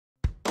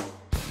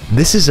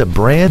This is a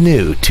brand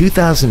new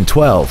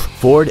 2012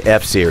 Ford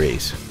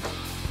F-Series.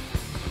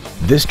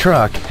 This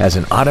truck has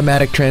an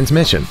automatic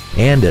transmission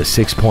and a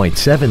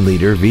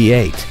 6.7-liter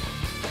V8.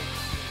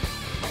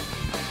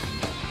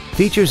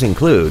 Features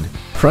include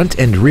front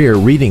and rear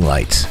reading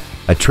lights,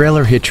 a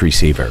trailer hitch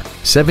receiver,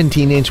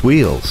 17-inch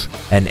wheels,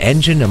 an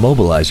engine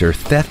immobilizer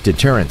theft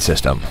deterrent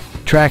system,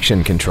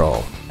 traction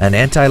control, an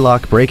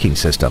anti-lock braking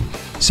system,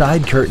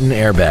 side curtain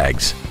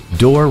airbags,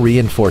 door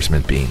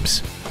reinforcement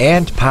beams,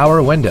 and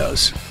power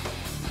windows.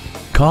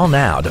 Call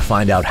now to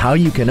find out how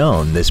you can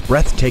own this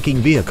breathtaking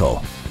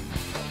vehicle.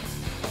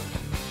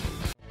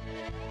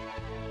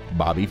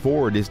 Bobby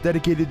Ford is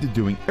dedicated to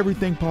doing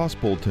everything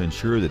possible to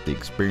ensure that the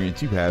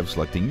experience you have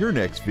selecting your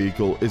next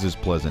vehicle is as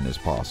pleasant as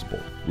possible.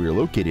 We are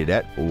located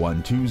at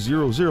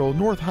 1200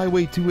 North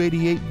Highway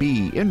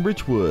 288B in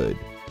Richwood.